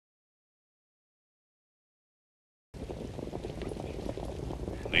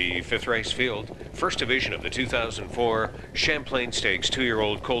The fifth race field, first division of the 2004 Champlain Stakes,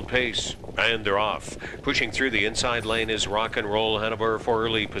 2-year-old Cold Pace. And they're off. Pushing through the inside lane is Rock'n'Roll Hanover for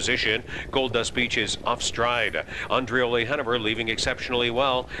early position. Gold Dust Beach is off stride. Andreoli Hanover leaving exceptionally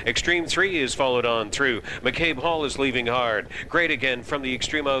well. Extreme 3 is followed on through. McCabe Hall is leaving hard. Great again from the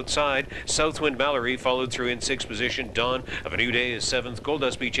extreme outside. Southwind Mallory followed through in 6th position. Dawn of a New Day is 7th. Gold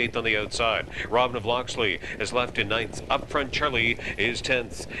Dust Beach 8th on the outside. Robin of Loxley is left in 9th. Up front Charlie is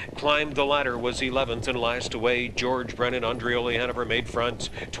 10th. Climbed the Ladder was 11th, and last away George Brennan. Andreoli Hanover made front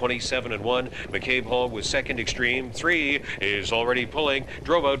 27-1. McCabe Hall was 2nd. Extreme 3 is already pulling.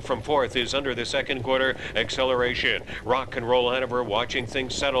 Drove out from 4th, is under the 2nd quarter acceleration. Rock'n'Roll Hanover watching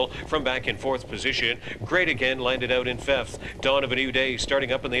things settle from back in 4th position. Great again landed out in 5th. Dawn of a New Day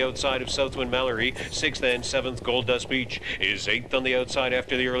starting up on the outside of Southwind Mallory. 6th and 7th. Gold Dust Beach is 8th on the outside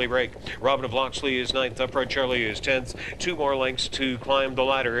after the early break. Robin of Loxley is 9th. Upright Charlie is 10th. 2 more lengths to climb the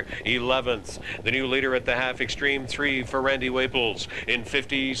ladder. 11th. The new leader at the half, Extreme 3 for Randy Waples in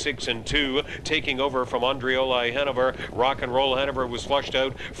 56-2, taking over from Andreoli Hanover. Rock'n'Roll Hanover was flushed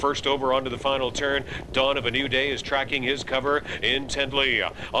out first over onto the final turn. Dawn of a New Day is tracking his cover intently.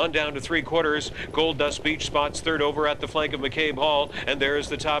 On down to 3 quarters. Gold Dust Beach spots 3rd over at the flank of McCabe Hall, and there's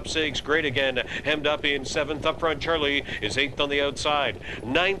the top 6. Great again, hemmed up in 7th. Up front Charlie is 8th on the outside.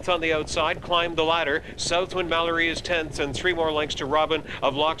 9th on the outside, climbed the ladder. Southwind Mallory is 10th, and 3 more lengths to Robin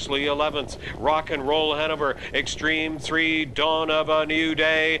of Loxley, 11th. Rock'n'Roll Hanover, Extreme 3, Dawn of a New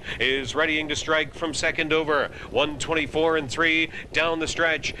Day is readying to strike from 2nd over. 124-3 down the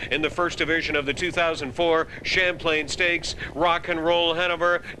stretch in the first division of the 2004 Champlain Stakes. Rock'n'Roll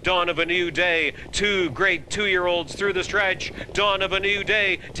Hanover, Dawn of a New Day. 2 great 2-year-olds through the stretch. Dawn of a New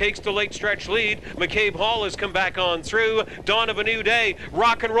Day takes the late stretch lead. McCabe Hall has come back on through. Dawn of a New Day.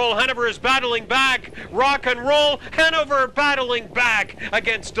 Rock'n'Roll Hanover is battling back. Rock'n'Roll Hanover battling back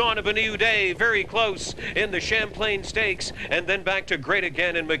against Dawn of a New Day. Very close in the Champlain Stakes, and then back to great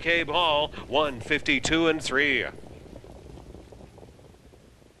again in McCabe Hall. 152-3.